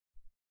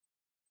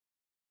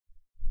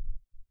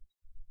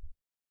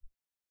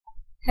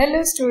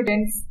Hello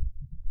students.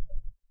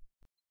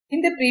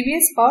 In the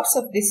previous parts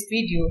of this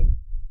video,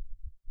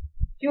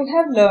 you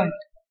have learned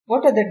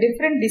what are the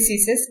different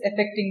diseases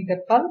affecting the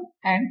pulp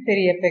and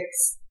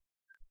periapex.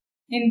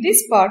 In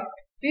this part,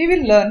 we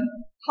will learn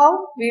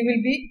how we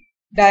will be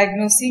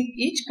diagnosing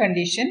each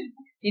condition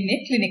in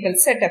a clinical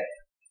setup.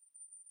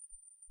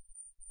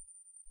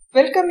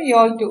 Welcome you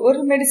all to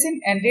Oral Medicine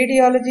and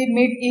Radiology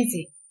Made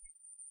Easy.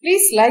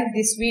 Please like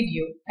this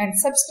video and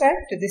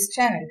subscribe to this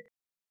channel.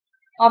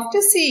 After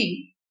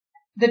seeing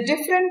the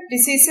different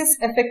diseases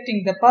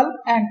affecting the pulp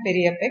and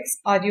periapex,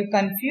 are you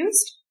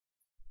confused?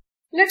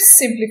 Let's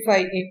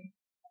simplify it.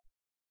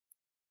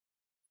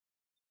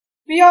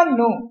 We all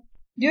know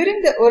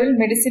during the oral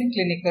medicine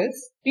clinicals,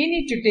 we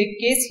need to take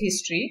case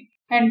history,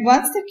 and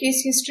once the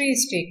case history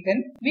is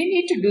taken, we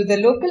need to do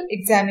the local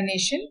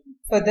examination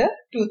for the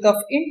tooth of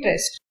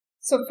interest.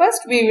 So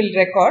first we will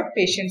record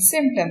patient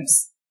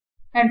symptoms,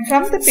 and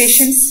from the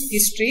patient's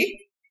history,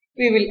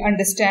 we will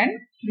understand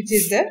which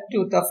is the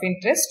tooth of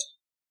interest.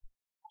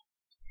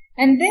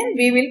 And then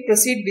we will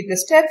proceed with the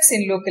steps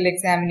in local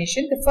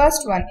examination. The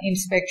first one,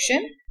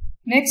 inspection.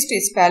 Next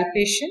is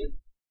palpation.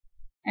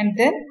 And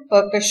then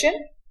percussion.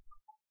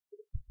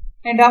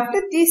 And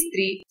after these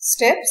three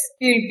steps,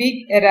 we will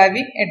be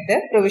arriving at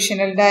the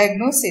provisional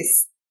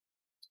diagnosis.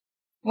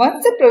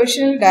 Once the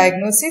provisional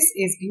diagnosis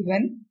is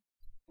given,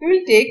 we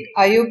will take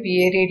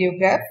IOPA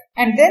radiograph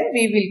and then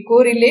we will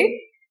correlate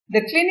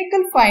the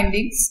clinical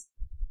findings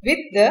with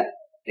the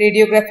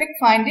radiographic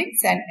findings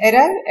and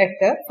arrive at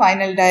the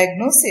final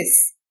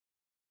diagnosis.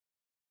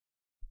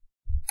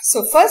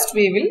 So first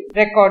we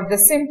will record the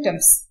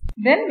symptoms.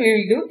 Then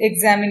we will do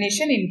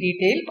examination in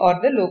detail or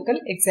the local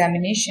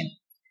examination.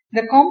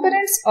 The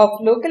components of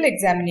local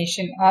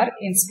examination are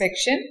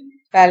inspection,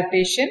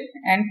 palpation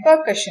and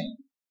percussion.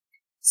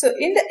 So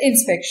in the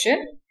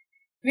inspection,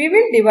 we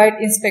will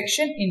divide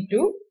inspection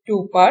into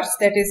two parts,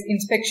 that is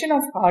inspection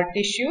of hard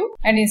tissue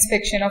and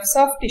inspection of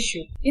soft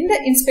tissue. In the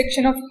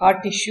inspection of hard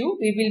tissue,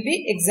 we will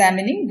be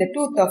examining the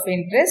tooth of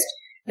interest,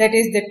 that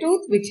is the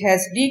tooth which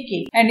has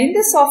decay. And in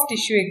the soft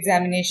tissue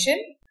examination,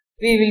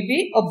 we will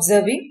be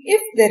observing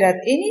if there are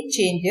any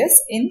changes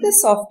in the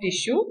soft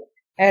tissue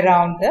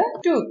around the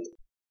tooth.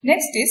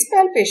 Next is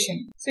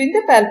palpation. So in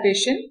the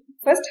palpation,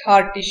 first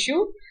hard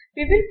tissue,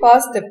 we will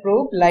pass the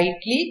probe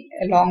lightly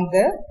along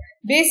the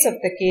base of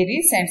the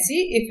caries and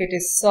see if it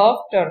is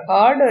soft or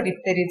hard or if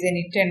there is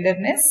any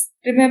tenderness.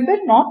 Remember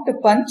not to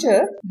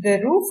puncture the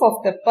roof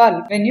of the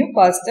pulp when you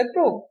pass the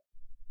probe.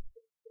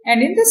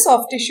 And in the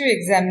soft tissue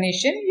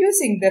examination,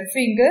 using the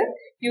finger,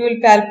 you will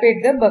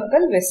palpate the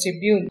buccal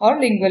vestibule or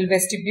lingual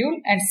vestibule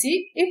and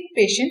see if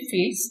patient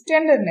feels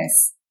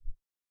tenderness.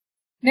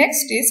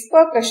 Next is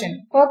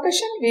percussion.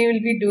 Percussion we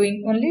will be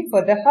doing only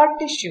for the hard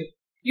tissue.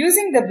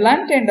 Using the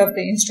blunt end of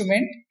the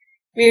instrument,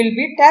 we will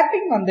be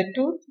tapping on the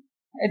tooth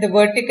either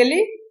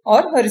vertically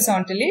or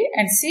horizontally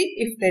and see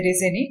if there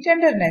is any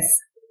tenderness.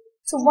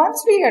 So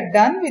once we are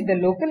done with the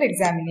local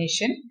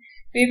examination,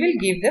 we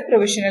will give the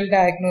provisional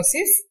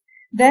diagnosis,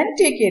 then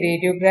take a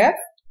radiograph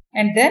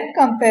and then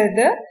compare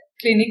the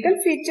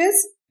clinical features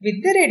with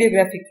the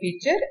radiographic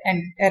feature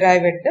and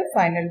arrive at the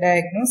final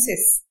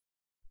diagnosis.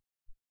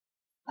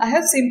 I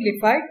have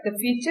simplified the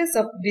features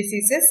of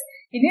diseases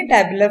in a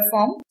tabular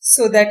form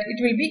so that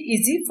it will be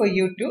easy for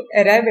you to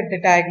arrive at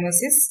the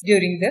diagnosis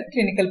during the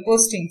clinical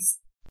postings.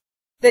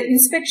 The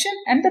inspection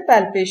and the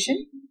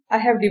palpation I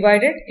have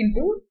divided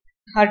into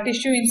hard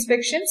tissue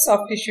inspection,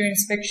 soft tissue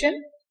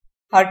inspection,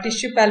 hard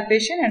tissue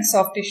palpation and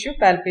soft tissue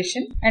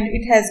palpation, and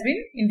it has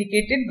been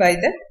indicated by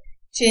the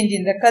change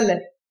in the color.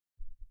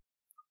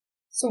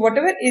 So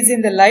whatever is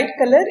in the light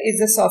color is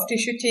the soft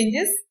tissue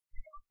changes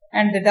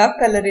and the dark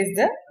color is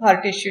the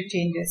hard tissue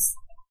changes.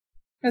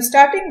 Now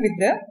starting with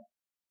the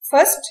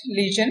first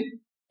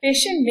lesion,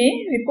 patient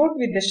may report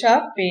with the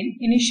sharp pain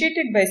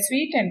initiated by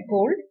sweet and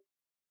cold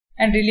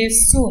and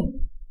relieves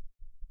soon.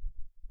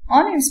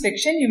 On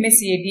inspection, you may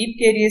see a deep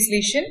carious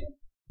lesion.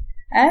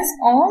 As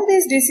all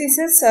these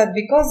diseases are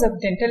because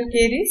of dental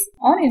caries,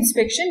 on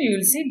inspection you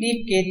will see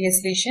deep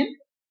carious lesion,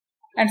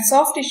 and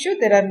soft tissue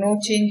there are no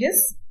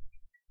changes.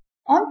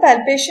 On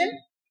palpation,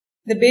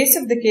 the base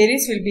of the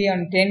caries will be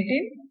on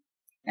dentin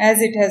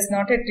as it has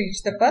not yet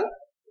reached the pulp,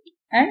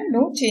 and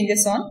no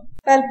changes on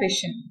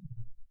palpation.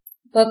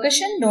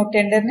 Percussion, no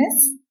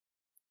tenderness,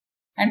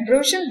 and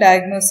provisional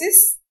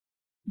diagnosis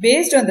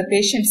based on the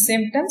patient's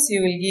symptoms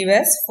you will give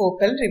as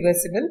focal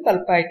reversible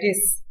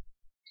pulpitis.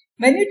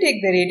 When you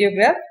take the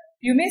radiograph,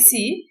 you may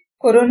see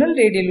coronal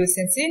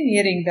radiolucency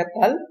nearing the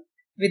pulp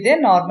with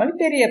a normal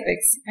periapex,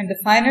 and the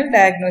final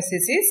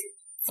diagnosis is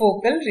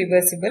focal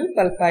reversible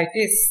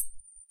pulpitis.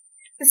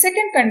 The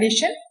second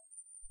condition,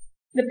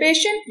 the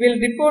patient will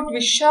report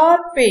with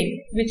sharp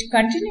pain which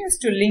continues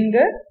to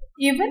linger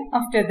even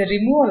after the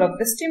removal of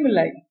the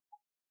stimuli.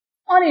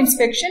 On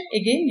inspection,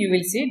 again you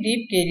will see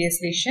deep carious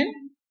lesion.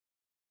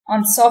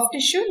 On soft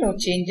tissue, no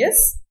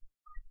changes.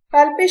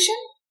 Palpation,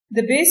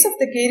 the base of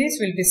the caries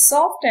will be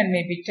soft and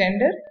may be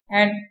tender,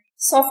 and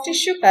soft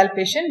tissue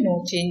palpation,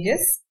 no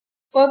changes.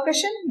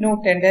 Percussion,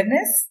 no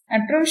tenderness.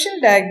 And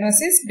provisional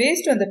diagnosis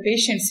based on the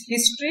patient's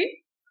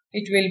history,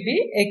 it will be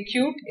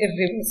acute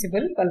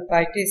irreversible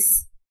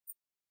pulpitis.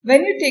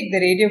 When you take the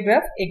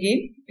radiograph,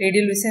 again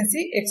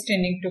radiolucency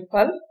extending to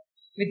pulp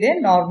with a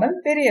normal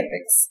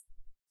periapex.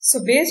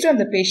 So based on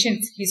the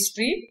patient's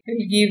history, we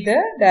will give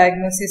the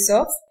diagnosis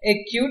of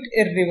acute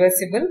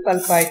irreversible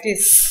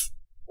pulpitis.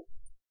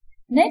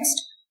 Next,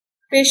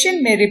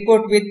 patient may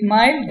report with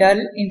mild,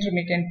 dull,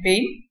 intermittent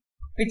pain,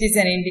 which is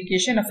an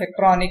indication of a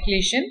chronic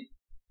lesion.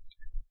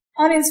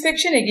 On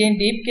inspection, again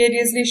deep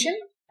carious lesion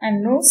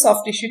and no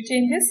soft tissue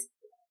changes.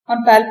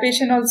 On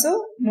palpation also,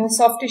 no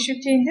soft tissue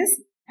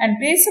changes, and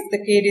base of the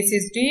caries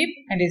is deep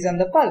and is on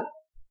the pulp.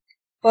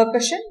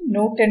 Percussion,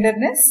 no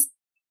tenderness.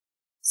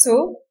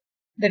 So,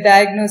 the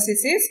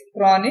diagnosis is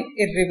chronic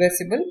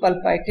irreversible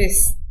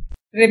pulpitis.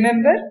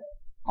 Remember,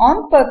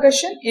 on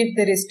percussion, if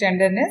there is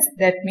tenderness,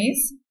 that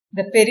means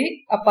the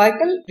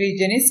periapical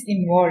region is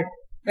involved,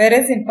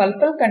 whereas in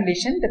pulpal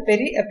condition, the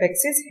periapex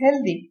is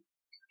healthy.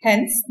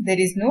 Hence, there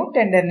is no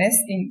tenderness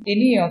in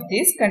any of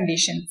these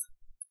conditions.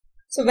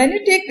 So, when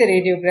you take the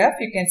radiograph,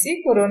 you can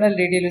see coronal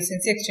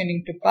radiolucency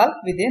extending to pulp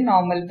with a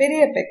normal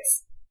periapex.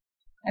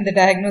 And the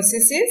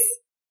diagnosis is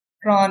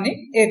chronic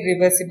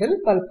irreversible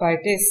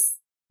pulpitis.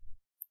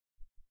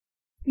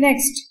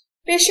 Next,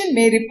 patient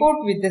may report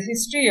with the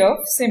history of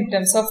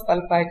symptoms of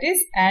pulpitis,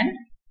 and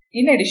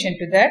in addition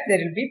to that, there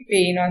will be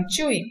pain on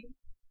chewing.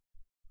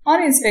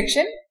 On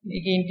inspection,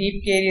 again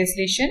deep carious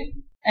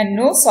lesion and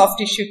no soft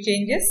tissue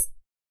changes.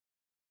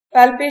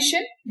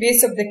 Palpation,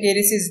 base of the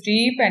caries is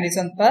deep and is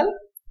on pulp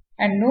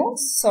and no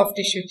soft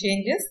tissue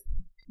changes.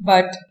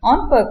 But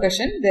on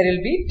percussion, there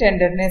will be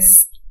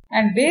tenderness,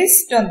 and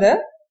based on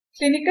the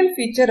clinical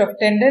feature of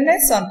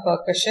tenderness on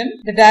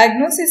percussion, the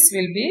diagnosis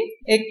will be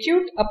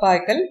acute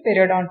apical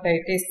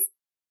periodontitis.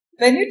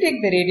 When you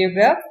take the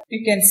radiograph,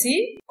 you can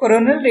see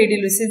coronal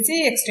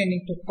radiolucency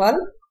extending to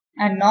pulp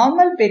and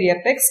normal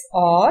periapex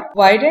or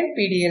widened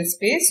PDL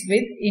space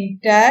with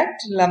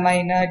intact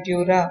lamina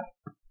dura.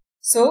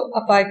 So,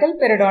 apical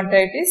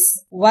periodontitis,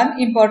 one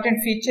important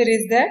feature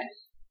is that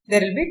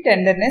there will be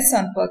tenderness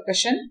on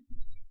percussion,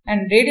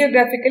 and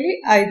radiographically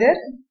either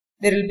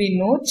there will be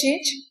no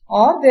change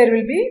or there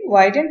will be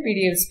widened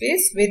PDL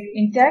space with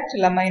intact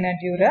lamina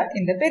dura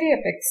in the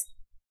periapex.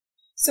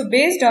 So,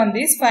 based on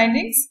these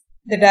findings,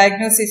 the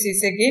diagnosis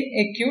is again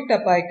acute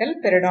apical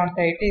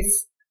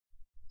periodontitis.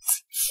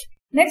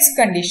 Next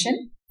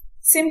condition,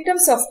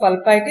 symptoms of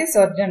pulpitis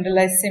or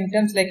generalized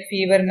symptoms like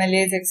fever,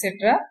 malaise,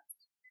 etc.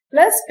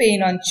 plus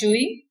pain on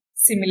chewing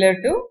similar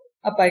to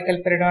apical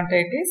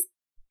periodontitis.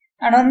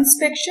 And on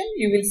inspection,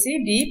 you will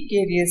see deep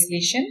carious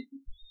lesion.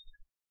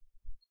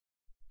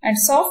 And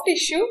soft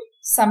tissue,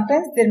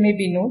 sometimes there may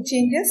be no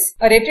changes,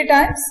 or at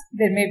times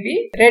there may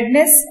be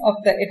redness of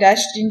the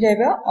attached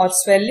gingiva or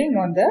swelling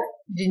on the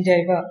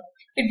gingiva.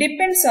 It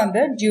depends on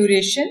the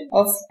duration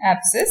of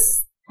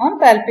abscess. On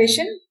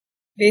palpation,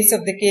 base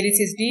of the caries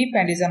is deep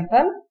and is on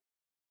pulp,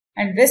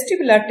 and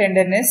vestibular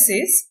tenderness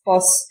is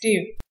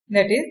positive.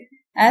 That is,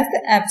 as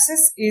the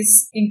abscess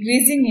is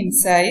increasing in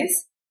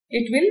size,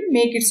 it will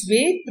make its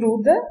way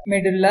through the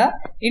medulla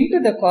into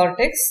the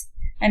cortex,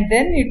 and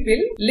then it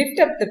will lift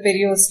up the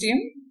periosteum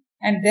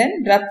and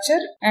then rupture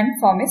and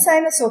form a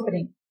sinus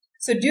opening.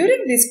 So,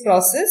 during this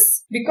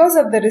process, because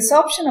of the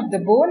resorption of the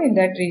bone in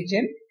that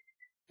region,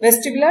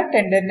 vestibular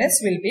tenderness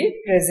will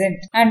be present,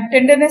 and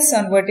tenderness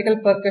on vertical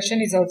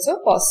percussion is also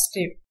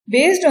positive.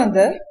 Based on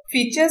the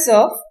features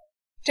of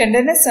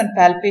tenderness on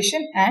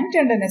palpation and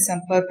tenderness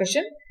on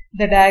percussion,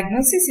 the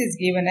diagnosis is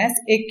given as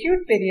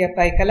acute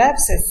periapical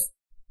abscess.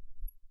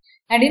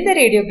 And in the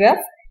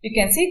radiograph, you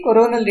can see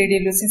coronal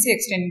radiolucency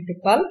extending to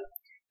pulp,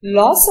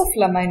 loss of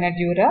lamina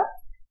dura,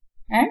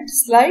 and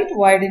slight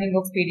widening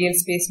of PDL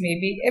space may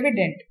be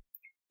evident.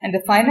 And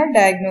the final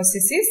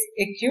diagnosis is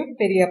acute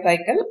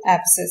periapical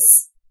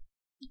abscess.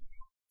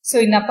 So,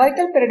 in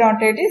apical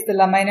periodontitis, the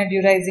lamina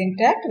dura is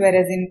intact,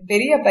 whereas in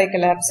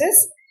periapical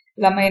abscess,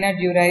 lamina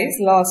dura is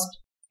lost.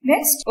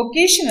 Next,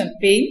 occasional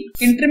pain,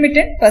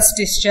 intermittent pus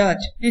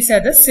discharge. These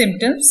are the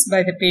symptoms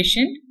by the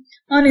patient.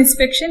 On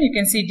inspection, you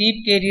can see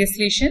deep carious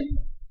lesion,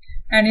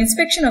 and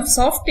inspection of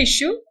soft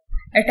tissue.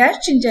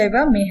 Attached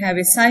gingiva may have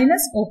a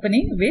sinus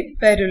opening with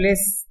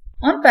purulence.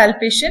 On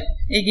palpation,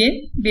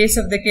 again, base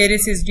of the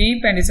caries is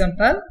deep and is on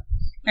pulp,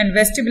 and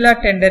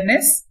vestibular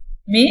tenderness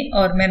may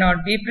or may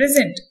not be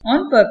present.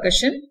 On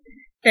percussion,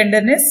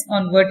 tenderness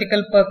on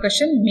vertical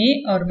percussion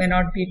may or may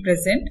not be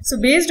present. So,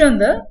 based on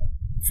the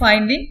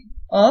finding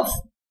of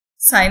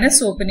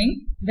sinus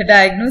opening, the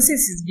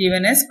diagnosis is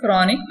given as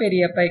chronic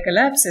periapical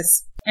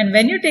abscess. And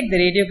when you take the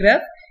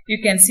radiograph, you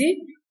can see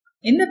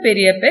in the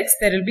periapex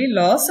there will be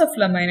loss of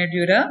lamina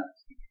dura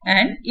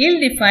and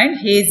ill-defined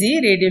hazy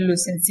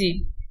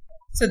radiolucency.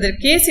 So, the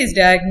case is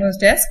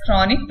diagnosed as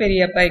chronic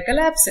periapical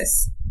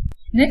abscess.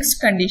 Next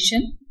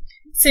condition,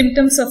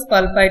 symptoms of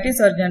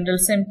pulpitis or general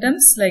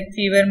symptoms like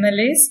fever,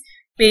 malaise,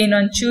 pain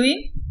on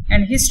chewing,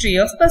 and history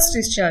of pus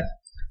discharge.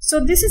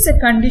 So, this is a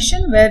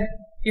condition where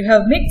you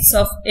have mix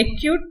of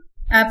acute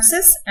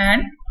abscess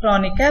and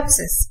chronic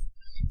abscess.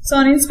 So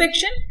on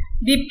inspection,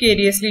 deep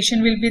carious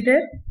lesion will be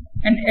there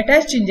and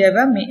attached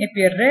gingiva may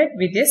appear red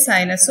with a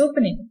sinus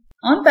opening.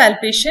 On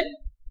palpation,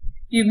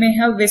 you may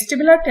have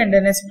vestibular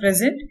tenderness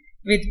present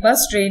with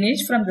pus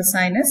drainage from the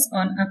sinus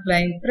on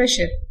applying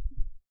pressure.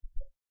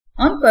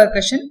 On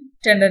percussion,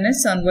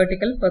 tenderness on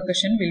vertical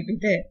percussion will be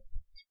there.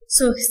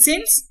 So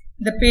since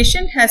the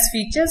patient has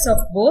features of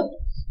both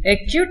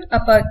acute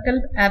apical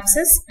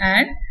abscess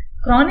and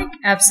chronic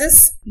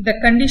abscess, the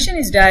condition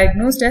is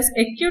diagnosed as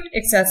acute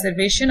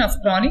exacerbation of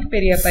chronic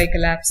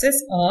periapical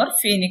abscess or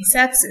phoenix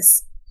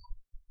abscess.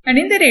 And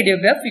in the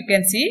radiograph, you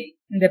can see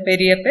in the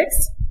periapex,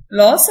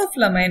 loss of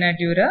lamina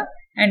dura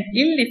and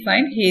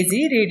ill-defined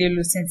hazy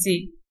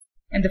radiolucency.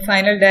 And the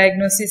final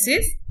diagnosis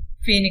is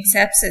phoenix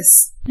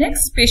abscess.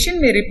 Next,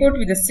 patient may report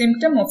with a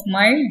symptom of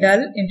mild,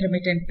 dull,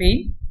 intermittent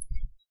pain.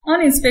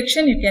 On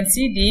inspection, you can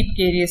see deep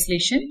carious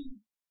lesion,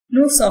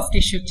 no soft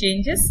tissue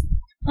changes.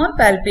 On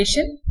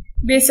palpation,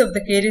 base of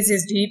the caries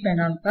is deep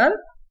and on pulp,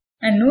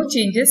 and no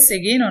changes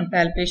again on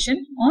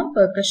palpation. On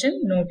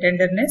percussion, no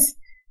tenderness.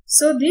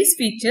 So these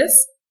features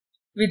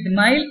with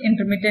mild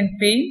intermittent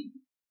pain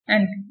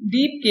and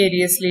deep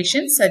carious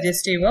lesion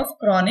suggestive of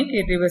chronic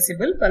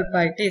irreversible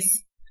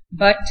pulpitis.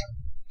 But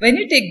when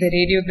you take the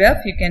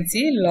radiograph, you can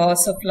see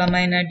loss of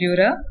lamina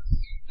dura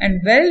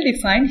and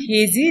well-defined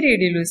hazy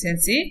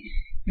radiolucency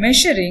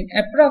measuring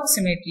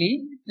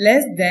approximately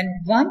less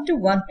than 1 to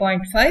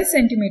 1.5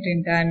 cm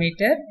in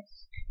diameter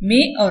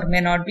may or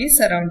may not be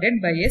surrounded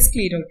by a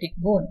sclerotic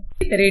bone.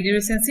 The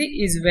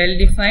radiolucency is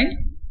well-defined,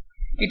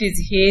 it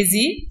is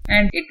hazy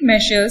and it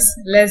measures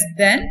less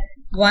than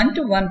 1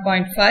 to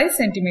 1.5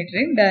 cm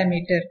in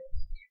diameter.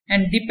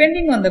 And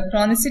depending on the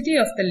chronicity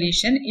of the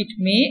lesion, it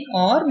may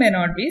or may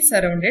not be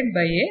surrounded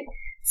by a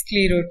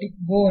sclerotic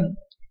bone.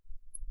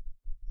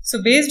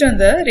 So based on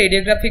the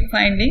radiographic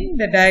finding,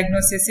 the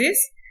diagnosis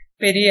is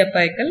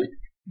periapical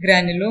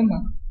granuloma.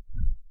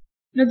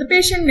 Now the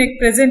patient may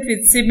present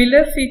with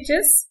similar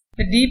features.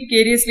 The deep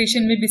carious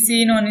lesion may be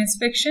seen on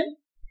inspection.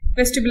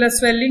 Vestibular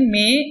swelling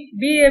may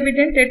be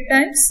evident at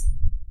times.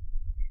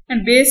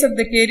 And base of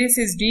the caries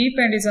is deep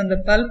and is on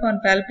the pulp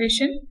on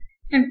palpation.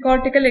 And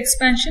cortical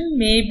expansion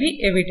may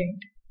be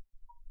evident.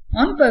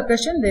 On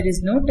percussion, there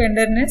is no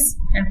tenderness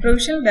and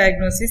provisional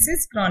diagnosis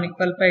is chronic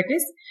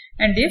pulpitis.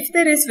 And if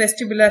there is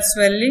vestibular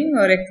swelling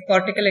or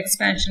cortical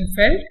expansion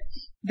felt,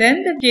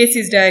 then the case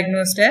is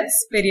diagnosed as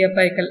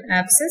periapical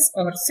abscess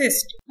or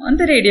cyst. On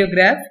the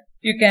radiograph,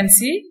 you can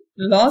see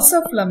loss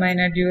of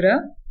lamina dura,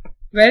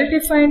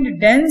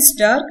 well-defined dense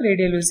dark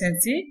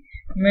radiolucency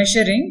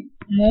measuring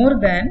more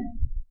than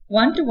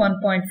 1 to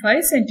 1.5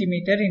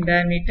 cm in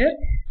diameter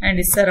and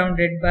is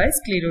surrounded by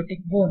sclerotic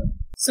bone.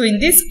 So in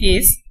this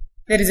case,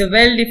 there is a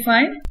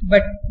well-defined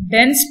but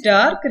dense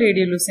dark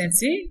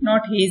radiolucency,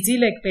 not hazy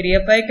like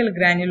periapical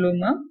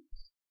granuloma,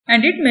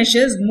 and it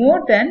measures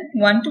more than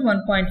 1 to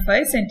 1.5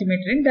 cm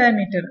in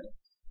diameter.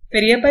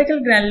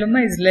 Periapical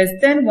granuloma is less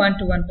than 1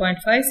 to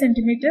 1.5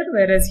 cm,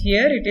 whereas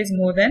here it is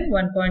more than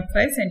 1.5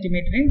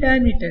 cm in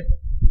diameter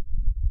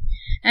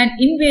and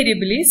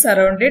invariably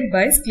surrounded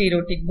by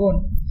sclerotic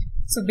bone.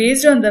 So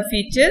based on the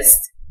features,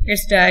 it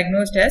is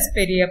diagnosed as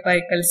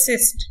periapical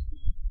cyst.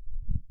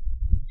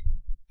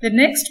 The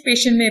next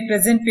patient may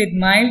present with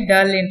mild,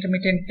 dull,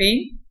 intermittent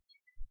pain,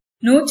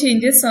 no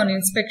changes on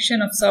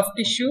inspection of soft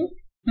tissue,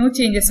 no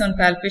changes on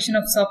palpation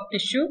of soft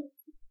tissue.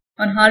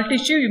 On hard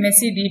tissue, you may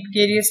see deep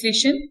carious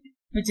lesion,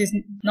 which is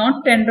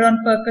not tender on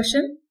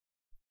percussion,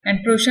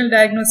 and provisional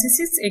diagnosis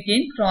is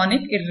again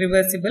chronic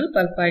irreversible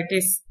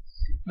pulpitis.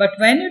 But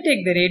when you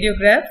take the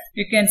radiograph,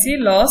 you can see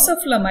loss of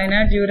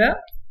lamina dura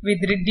with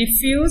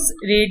diffuse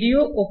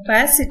radio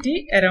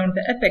opacity around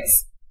the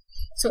apex.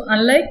 So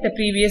unlike the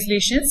previous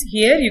lesions,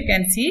 here you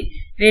can see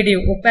radio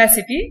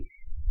opacity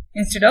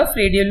instead of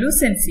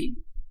radiolucency.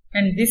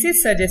 And this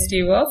is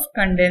suggestive of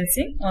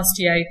condensing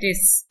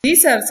osteitis.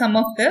 These are some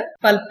of the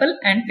pulpal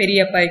and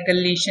periapical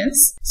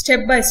lesions.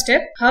 Step by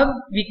step, how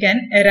we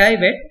can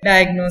arrive at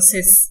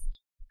diagnosis.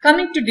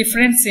 Coming to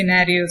different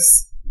scenarios.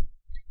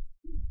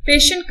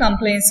 Patient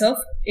complains of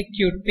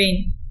acute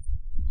pain.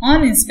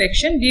 On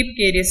inspection, deep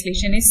carious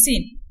lesion is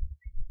seen.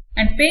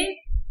 And pain,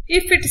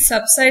 if it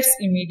subsides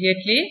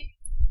immediately,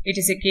 it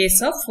is a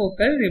case of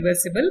focal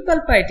reversible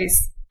pulpitis.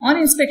 On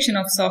inspection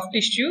of soft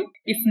tissue,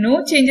 if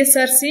no changes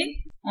are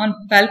seen, on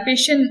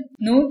palpation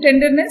no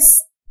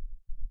tenderness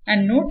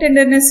and no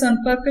tenderness on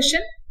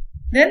percussion,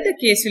 then the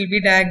case will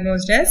be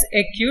diagnosed as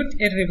acute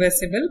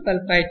irreversible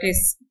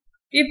pulpitis.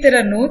 If there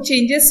are no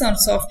changes on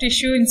soft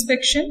tissue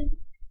inspection,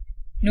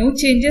 no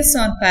changes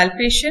on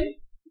palpation,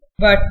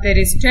 but there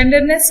is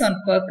tenderness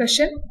on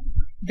percussion,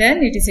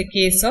 then it is a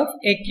case of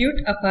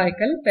acute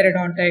apical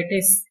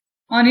periodontitis.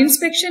 On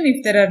inspection,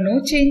 if there are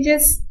no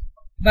changes,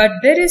 but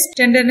there is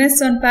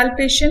tenderness on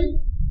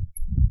palpation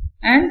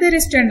and there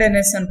is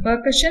tenderness on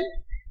percussion,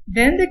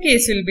 then the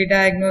case will be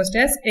diagnosed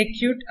as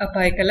acute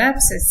apical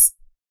abscess.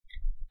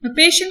 The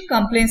patient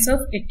complains of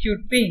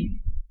acute pain.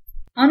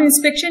 On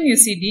inspection, you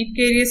see deep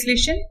carious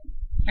lesion,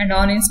 and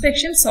on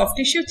inspection, soft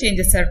tissue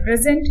changes are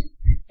present,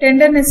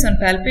 tenderness on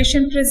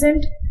palpation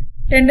present,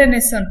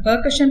 tenderness on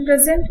percussion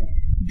present,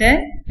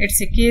 then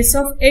it's a case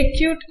of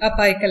acute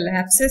apical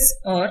abscess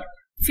or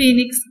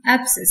phoenix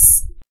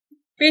abscess.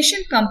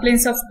 Patient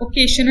complains of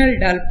occasional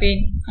dull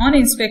pain. On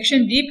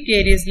inspection, deep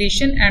carious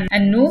lesion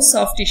and no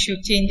soft tissue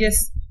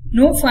changes.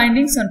 No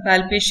findings on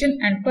palpation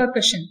and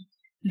percussion.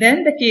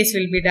 Then the case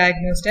will be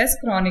diagnosed as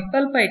chronic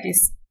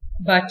pulpitis.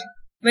 But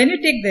when you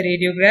take the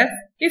radiograph,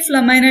 if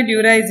lamina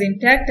dura is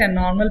intact and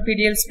normal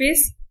pedial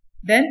space,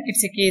 then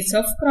it's a case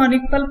of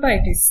chronic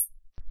pulpitis.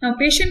 Now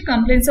patient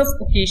complains of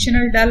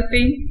occasional dull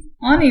pain.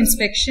 On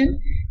inspection,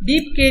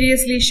 deep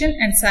carious lesion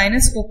and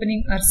sinus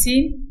opening are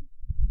seen.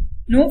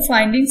 No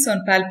findings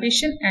on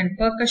palpation and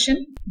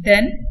percussion,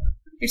 then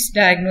it's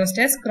diagnosed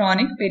as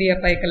chronic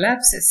periapical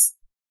abscess.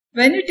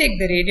 When you take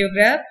the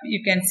radiograph,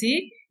 you can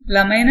see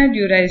lamina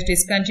dura is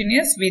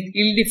discontinuous with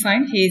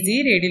ill-defined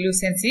hazy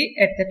radiolucency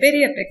at the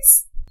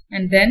periapex,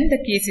 and then the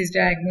case is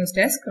diagnosed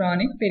as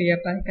chronic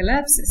periapical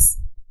abscess.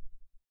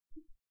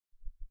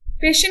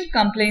 Patient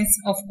complains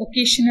of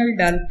occasional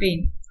dull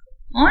pain.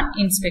 On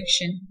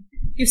inspection,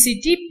 you see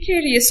deep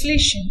carious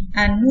lesion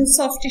and no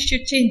soft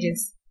tissue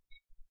changes.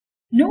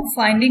 No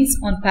findings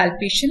on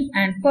palpation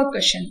and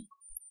percussion.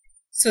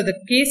 So the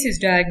case is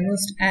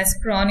diagnosed as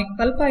chronic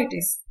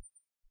pulpitis.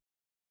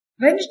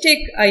 When you take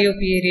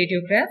IOPA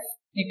radiograph,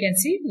 you can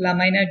see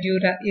lamina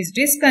dura is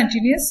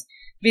discontinuous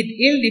with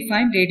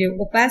ill-defined radio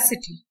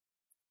opacity.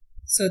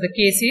 So the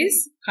case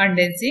is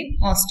condensing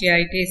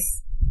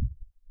osteitis.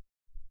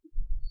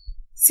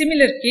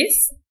 Similar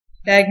case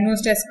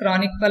diagnosed as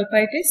chronic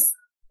pulpitis.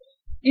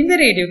 In the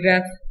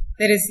radiograph,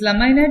 there is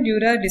lamina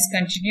dura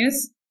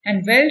discontinuous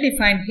and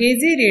well-defined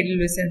hazy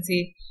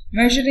radiolucency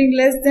measuring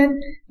less than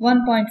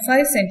 1.5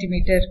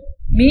 cm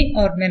may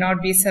or may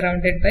not be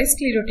surrounded by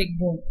sclerotic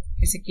bone.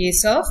 It's a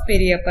case of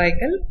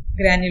periapical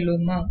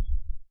granuloma.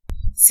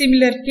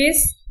 Similar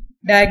case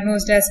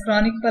diagnosed as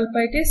chronic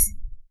pulpitis.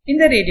 In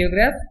the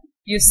radiograph,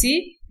 you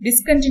see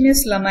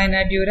discontinuous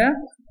lamina dura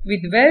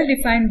with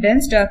well-defined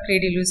dense dark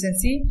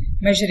radiolucency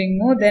measuring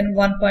more than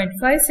 1.5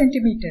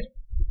 cm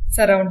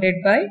surrounded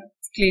by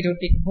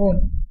sclerotic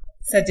bone,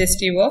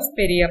 suggestive of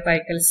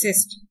periapical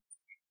cyst.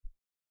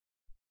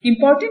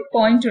 Important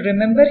point to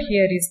remember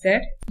here is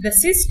that the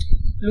cyst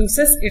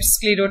loses its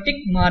sclerotic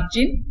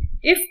margin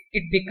if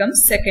it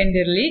becomes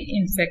secondarily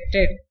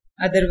infected.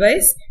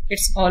 Otherwise,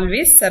 it's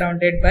always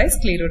surrounded by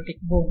sclerotic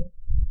bone.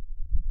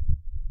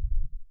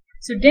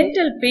 So,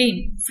 dental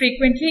pain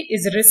frequently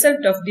is a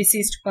result of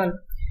diseased pulp,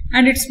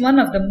 and it's one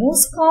of the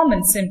most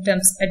common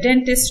symptoms a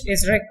dentist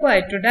is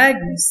required to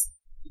diagnose.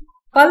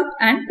 Pulp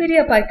and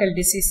periapical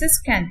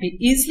diseases can be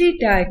easily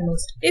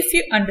diagnosed if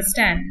you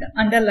understand the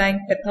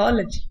underlying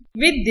pathology.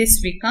 With this,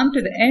 we come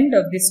to the end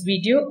of this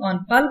video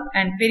on pulp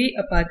and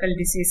periapical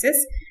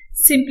diseases,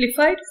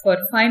 simplified for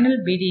final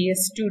BDS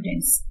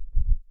students.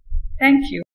 Thank you.